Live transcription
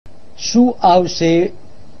શું આવશે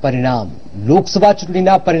પરિણામ? લોકસભા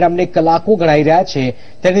ચૂંટણીના પરિણામને કલાકો ગણાઈ રહ્યા છે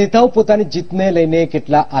ત્યારે નેતાઓ પોતાની જીતને લઈને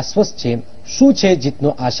કેટલા આશ્વસ્ત છે? શું છે જીતનો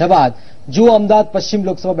આશાવાદ? જુઓ અમદાવાદ પશ્ચિમ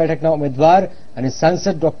લોકસભા બેઠકના ઉમેદવાર અને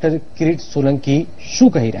સાંસદ ડોક્ટર કિરીટ સોલંકી શું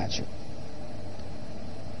કહી રહ્યા છે.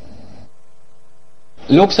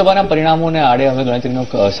 લોકસભાના પરિણામોને આડે હવે ગણતરીનો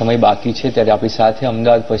સમય બાકી છે ત્યારે આપણી સાથે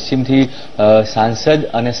અમદાવાદ પશ્ચિમથી સાંસદ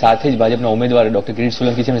અને સાથે જ ભાજપના ઉમેદવાર ડોક્ટર કિરીટ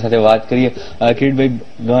સોલંકી છે. એમની સાથે વાત કરીએ. કિરીટભાઈ,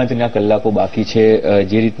 ગણતરીના કલાકો બાકી છે.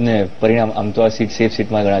 જે રીતને પરિણામ આમ તો આ સીટ સેફ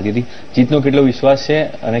સીટમાં ગણાતી હતી, જીતનો કેટલો વિશ્વાસ છે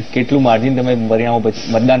અને કેટલું માર્જિન તમે પરિણામો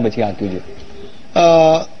મતદાન પછી આંક્યું છે?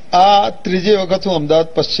 આ ત્રીજી વખત હું અમદાવાદ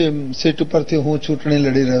પશ્ચિમ સીટ ઉપરથી હું ચૂંટણી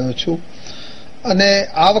લડી રહ્યો છું અને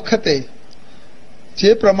આ વખતે જે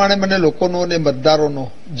પ્રમાણે મને લોકોનો અને મતદારોનો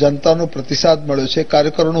જનતાનો પ્રતિસાદ મળ્યો છે,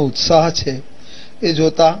 કાર્યકરોનો ઉત્સાહ છે, એ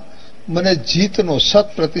જોતા મને જીતનો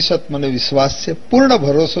 100% મને વિશ્વાસ છે. પૂર્ણ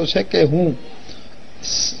ભરોસો છે કે હું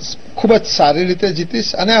ખૂબ જ સારી રીતે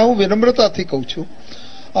જીતીશ. અને હું વિનમ્રતાથી કહું છું,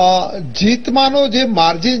 જીતમાંનો જે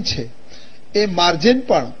માર્જિન છે એ માર્જિન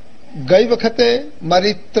પણ ગઈ વખતે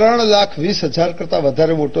મારી 3,20,000 કરતા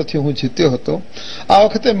વધારે વોટોથી હું જીત્યો હતો. આ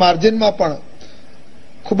વખતે માર્જિનમાં પણ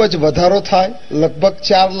ખૂબ જ વધારો થાય, લગભગ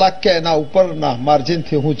 4 લાખ કે એના ઉપરના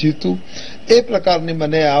માર્જિનથી હું જીતું, એ પ્રકારની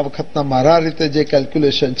મને આ વખતના મારા રીતે જે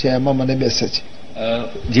કેલ્ક્યુલેશન છે એમાં મને બેસે છે.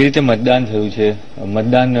 જે રીતે મતદાન થયું છે,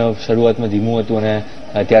 મતદાન શરૂઆતમાં ધીમું હતું અને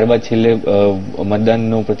ત્યારબાદ છેલ્લે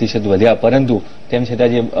મતદાનનો પ્રતિશત વધ્યા, પરંતુ તેમ છતાં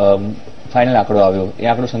જે ફાઇનલ આંકડો આવ્યો એ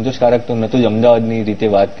આંકડો સંતોષકારક તો નહોતો જ અમદાવાદની રીતે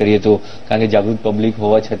વાત કરીએ તો, કારણ કે જાગૃત પબ્લિક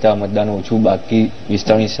હોવા છતાં મતદાન ઓછું બાકી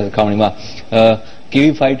વિસ્તારની સરખામણીમાં.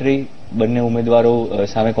 કેવી ફાઇટ રહી? બંને ઉમેદવારો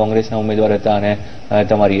સામે કોંગ્રેસના ઉમેદવાર હતા અને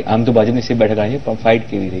તમારી આમ તો ભાજપની સીટ બેઠક આવી છે, પણ ફાઇટ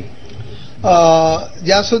કેવી રહી?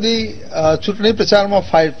 જ્યાં સુધી ચૂંટણી પ્રચારમાં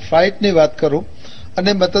ફાઇટની વાત કરું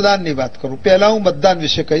અને મતદાનની વાત કરું, પહેલા હું મતદાન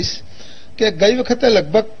વિશે કહીશ કે ગઈ વખતે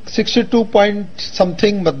લગભગ 62 પોઈન્ટ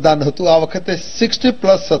સમથિંગ મતદાન હતું, આ વખતે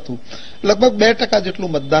 60+ હતું, લગભગ 2%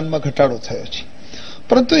 જેટલું મતદાનમાં ઘટાડો થયો છે.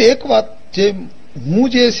 પરંતુ એક વાત હું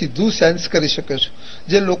જે સીધું સેન્સ કરી શકું છું,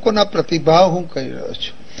 જે લોકોના પ્રતિભાવ હું કહી રહ્યો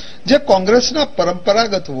છું, જે કોંગ્રેસના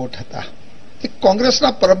પરંપરાગત વોટ હતા, એ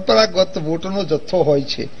કોંગ્રેસના પરંપરાગત વોટનો જથ્થો હોય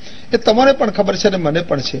છે, એ તમને પણ ખબર છે અને મને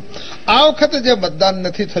પણ છે. આ વખતે જે મતદાન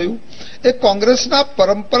નથી થયું એ કોંગ્રેસના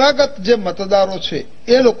પરંપરાગત જે મતદારો છે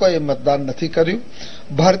એ લોકોએ મતદાન નથી કર્યું.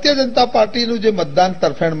 ભારતીય જનતા પાર્ટીનું જે મતદાન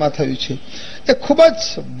તરફેણમાં થયું છે એ ખૂબ જ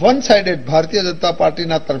વન સાઇડેડ ભારતીય જનતા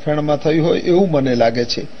પાર્ટીના તરફેણમાં થયું હોય એવું મને લાગે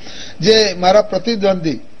છે. જે મારા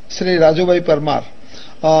પ્રતિદ્વંદી શ્રી રાજુભાઈ પરમાર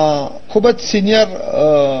ખૂબ જ સિનિયર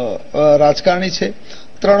રાજકારણી છે,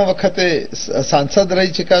 3 વખતે સાંસદ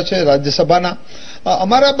રહી ચૂક્યા છે રાજ્યસભાના.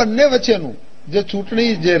 અમારા બંને વચ્ચેનું જે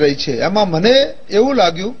ચૂંટણી જે રહી છે એમાં મને એવું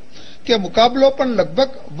લાગ્યું કે મુકાબલો પણ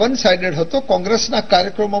લગભગ વન સાઇડેડ હતો. કોંગ્રેસના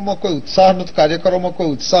કાર્યક્રમોમાં કોઈ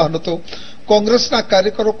ઉત્સાહ નહોતો. કોંગ્રેસના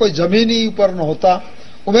કાર્યકરો કોઈ જમીની ઉપર નહોતા.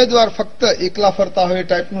 ઉમેદવાર ફક્ત એકલા ફરતા હોય એ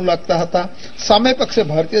ટાઈપનું લાગતા હતા. સામે પક્ષે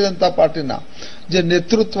ભારતીય જનતા પાર્ટીના જે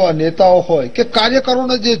નેતૃત્વ નેતાઓ હોય કે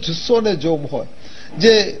કાર્યકરોનો જે જુસ્સો ને જોમ હોય,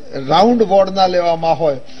 જે રાઉન્ડ વોર્ડના લેવામાં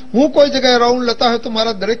હોય, હું કોઈ જગ્યાએ રાઉન્ડ લેતા હોય તો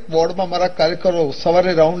મારા દરેક વોર્ડમાં મારા કાર્યકરો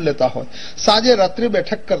સવારે રાઉન્ડ લેતા હોય, સાંજે રાત્રિ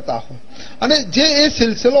બેઠક કરતા હોય, અને જે એ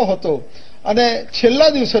સિલસિલો હતો. અને છેલ્લા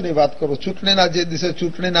દિવસોની વાત કરું, ચૂંટણીના જે દિવસે,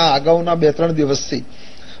 ચૂંટણીના અગાઉના 2-3 દિવસથી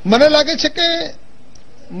મને લાગે છે કે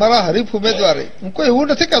મારા હરીફ ઉમેદવારે, હું કોઈ એવું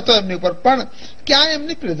નથી કહેતો એમની ઉપર, પણ ક્યાંય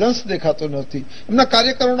એમની પ્રેઝન્સ દેખાતો નથી. એમના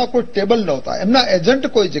કાર્યકરોના કોઈ ટેબલ નહોતા, એમના એજન્ટ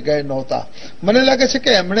કોઈ જગ્યાએ નહોતા. મને લાગે છે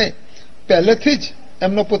કે એમણે પહેલેથી જ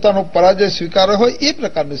એમનો પોતાનો પરાજય સ્વીકાર્યો હોય એ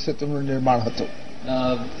પ્રકારની સ્થિતિનું નિર્માણ હતું.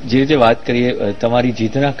 જે રીતે વાત કરીએ, તમારી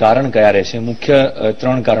જીતના કારણ કયા રહેશે? મુખ્ય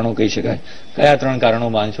 3 કારણો કહી શકાય. કયા 3 કારણો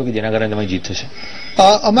માનશો કે જેના કારણે તમે જીત થશે?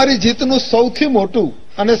 અમારી જીતનું સૌથી મોટું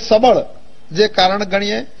અને સબળ જે કારણ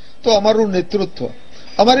ગણીએ તો અમારું નેતૃત્વ.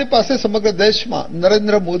 અમારી પાસે સમગ્ર દેશમાં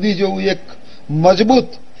નરેન્દ્ર મોદી જેવું એક મજબૂત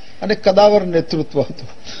અને કદાવર નેતૃત્વ હતું.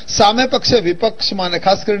 સામે પક્ષે વિપક્ષમાં અને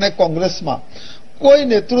ખાસ કરીને કોંગ્રેસમાં કોઈ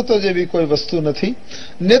નેતૃત્વ જેવી કોઈ વસ્તુ નથી.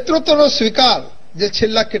 નેતૃત્વનો સ્વીકાર જે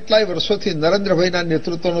છેલ્લા કેટલાય વર્ષોથી નરેન્દ્રભાઈના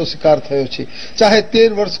નેતૃત્વનો સ્વીકાર થયો છે, ચાહે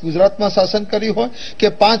 13 વર્ષ ગુજરાતમાં શાસન કર્યું હોય કે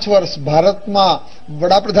 5 વર્ષ ભારતમાં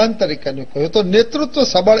વડાપ્રધાન તરીકેનું કહ્યું, તો નેતૃત્વ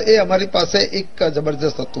સબળ એ અમારી પાસે એક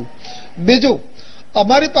જબરજસ્ત હતું. બીજું,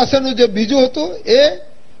 અમારી પાસેનું જે બીજું હતું એ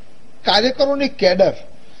કાર્યકરોની કેડર.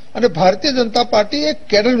 અને ભારતીય જનતા પાર્ટી એક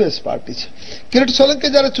કેડર બેઝ પાર્ટી છે. કિરીટ સોલંકી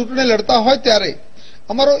જયારે ચૂંટણી લડતા હોય ત્યારે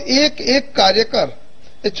અમારો એક કાર્યકર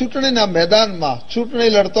એ ચૂંટણીના મેદાનમાં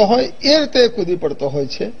ચૂંટણી લડતો હોય એ રીતે કૂદી પડતો હોય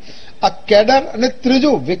છે. આ કેડર. અને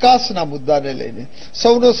ત્રીજું, વિકાસના મુદ્દાને લઈને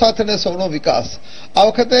સૌનો સાથ અને સૌનો વિકાસ. આ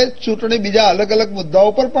વખતે ચૂંટણી બીજા અલગ અલગ મુદ્દાઓ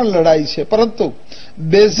પર પણ લડાઈ છે, પરંતુ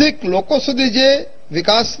બેઝિક લોકો સુધી જે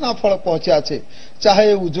વિકાસના ફળ પહોંચ્યા છે, ચાહે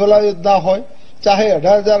ઉજ્જવલા યોજના હોય, ચાહે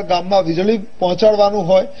 18,000 ગામમાં વીજળી પહોંચાડવાનું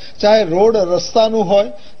હોય, ચાહે રોડ રસ્તાનું હોય,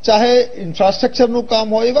 ચાહે ઇન્ફ્રાસ્ટ્રક્ચરનું કામ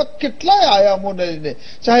હોય, એવા કેટલાય આયામોને લઈને,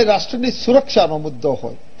 ચાહે રાષ્ટ્રની સુરક્ષાનો મુદ્દો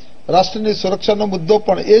હોય, રાષ્ટ્રની સુરક્ષાનો મુદ્દો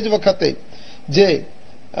પણ એ જ વખતે જે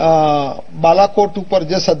બાલાકોટ ઉપર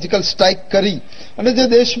જે સર્જિકલ સ્ટ્રાઇક કરી અને જે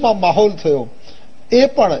દેશમાં માહોલ થયો એ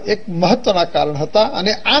પણ એક મહત્વના કારણ હતા.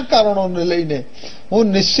 અને આ કારણોને લઈને હું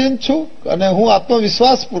નિશ્ચિંત છું અને હું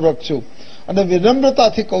આત્મવિશ્વાસપૂર્વક છું અને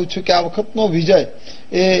વિનમ્રતાથી કહું છું કે આ વખતનો વિજય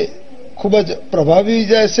એ ખૂબ જ પ્રભાવી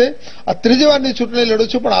વિજય છે. આ ત્રીજી વારની ચૂંટણી લડું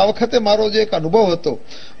છું, પણ આ વખતે મારો જે એક અનુભવ હતો,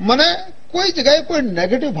 મને કોઈ જગ્યાએ કોઈ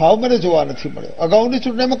નેગેટિવ ભાવ મને જોવા નથી મળ્યો. અગાઉની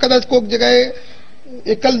ચૂંટણીમાં કદાચ કોઈક જગ્યાએ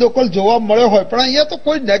એકલ દોકલ જોવા મળ્યો હોય, પણ અહીંયા તો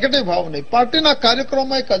કોઈ નેગેટિવ ભાવ નહીં. પાર્ટીના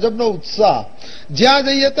કાર્યક્રમમાં એક અજબનો ઉત્સાહ, જ્યાં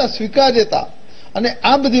જઈએ ત્યાં સ્વીકાર્યતા, અને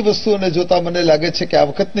આ બધી વસ્તુઓને જોતા મને લાગે છે કે આ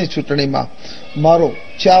વખતની ચૂંટણીમાં મારો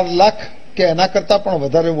 4 લાખ કે એના કરતા પણ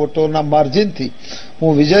વધારે વોટોના માર્જિનથી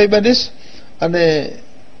હું વિજય બનીશ. અને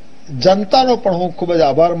જનતાનો પણ હું ખૂબ જ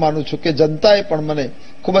આભાર માનું છું કે જનતાએ પણ મને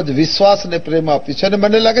ખૂબ જ વિશ્વાસ અને પ્રેમ આપ્યો છે. અને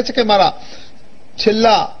મને લાગે છે કે મારા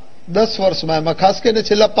છેલ્લા 10 વર્ષમાં, એમાં ખાસ કરીને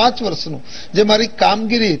છેલ્લા 5 વર્ષનું જે મારી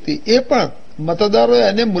કામગીરી હતી એ પણ મતદારોએ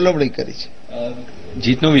એને મૂલવણી કરી છે.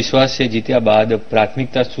 જીતનો વિશ્વાસ છે. જીત્યા બાદ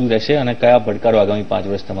પ્રાથમિકતા શું રહેશે અને કયા પડકારો આગામી 5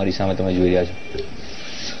 વર્ષ તમારી સામે તમે જોઈ રહ્યા છો?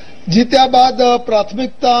 જીત્યા બાદ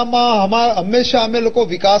પ્રાથમિકતામાં હંમેશા અમે લોકો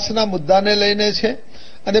વિકાસના મુદ્દાને લઈને છે.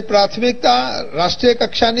 અને પ્રાથમિકતા રાષ્ટ્રીય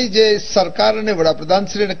કક્ષાની જે સરકાર અને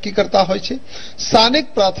વડાપ્રધાનશ્રી નક્કી કરતા હોય છે. સ્થાનિક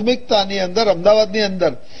પ્રાથમિકતાની અંદર અમદાવાદની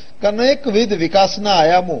અંદર અનેકવિધ વિકાસના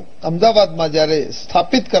આયામો અમદાવાદમાં જ્યારે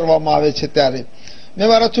સ્થાપિત કરવામાં આવે છે ત્યારે મેં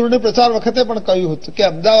મારા ચૂંટણી પ્રચાર વખતે પણ કહ્યું હતું કે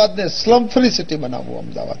અમદાવાદને સ્લમ ફ્રી સિટી બનાવવું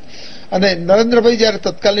અમદાવાદ. અને નરેન્દ્રભાઈ જ્યારે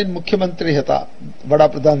તત્કાલીન મુખ્યમંત્રી હતા,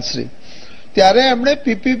 વડાપ્રધાનશ્રી, ત્યારે એમણે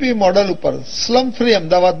પીપીપી મોડલ ઉપર સ્લમ ફ્રી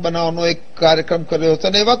અમદાવાદ બનાવવાનો એક કાર્યક્રમ કર્યો હતો.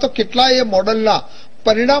 અને એવા તો કેટલાય મોડલના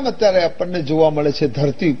પરિણામ અત્યારે આપણને જોવા મળે છે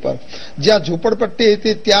ધરતી ઉપર. જ્યાં ઝૂંપડપટ્ટી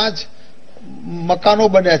હતી ત્યાં જ મકાનો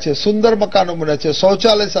બન્યા છે, સુંદર મકાનો બન્યા છે,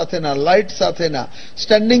 શૌચાલય સાથેના, લાઇટ સાથેના,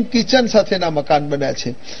 સ્ટેન્ડિંગ કિચન સાથેના મકાન બન્યા છે.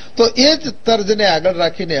 તો એ જ તર્જને આગળ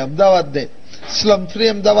રાખીને અમદાવાદને સ્લમ ફ્રી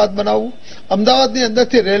અમદાવાદ બનાવવું. અમદાવાદની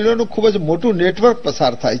અંદરથી રેલવેનું ખૂબ જ મોટું નેટવર્ક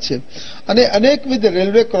પસાર થાય છે અને અનેકવિધ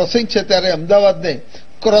રેલવે ક્રોસિંગ છે, ત્યારે અમદાવાદને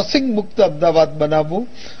ક્રોસિંગ મુક્ત અમદાવાદ બનાવવું.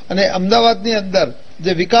 અને અમદાવાદની અંદર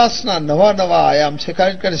જે વિકાસના નવા નવા આયામ છે,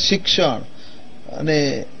 કારણ કે શિક્ષણ અને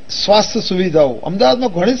સ્વાસ્થ્ય સુવિધાઓ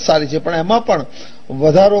અમદાવાદમાં ઘણી જ સારી છે, પણ એમાં પણ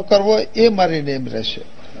વધારો કરવો એ મારી નેમ રહેશે.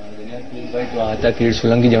 હતા કિરીટ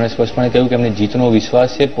સોલંકી, જેમણે સ્પષ્ટપણે કહ્યું કે એમને જીતનો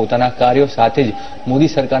વિશ્વાસ છે. પોતાના કાર્યો સાથે જ મોદી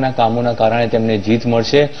સરકારના કામોના કારણે તેમને જીત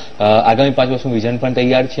મળશે. આગામી 5 વર્ષનું વિઝન પણ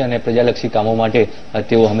તૈયાર છે અને પ્રજાલક્ષી કામો માટે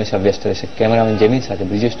તેઓ હંમેશા વ્યસ્ત રહેશે. કેમેરામેન જેમિન સાથે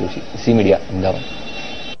બ્રિજેશ દોશી, સી મીડિયા, અમદાવાદ.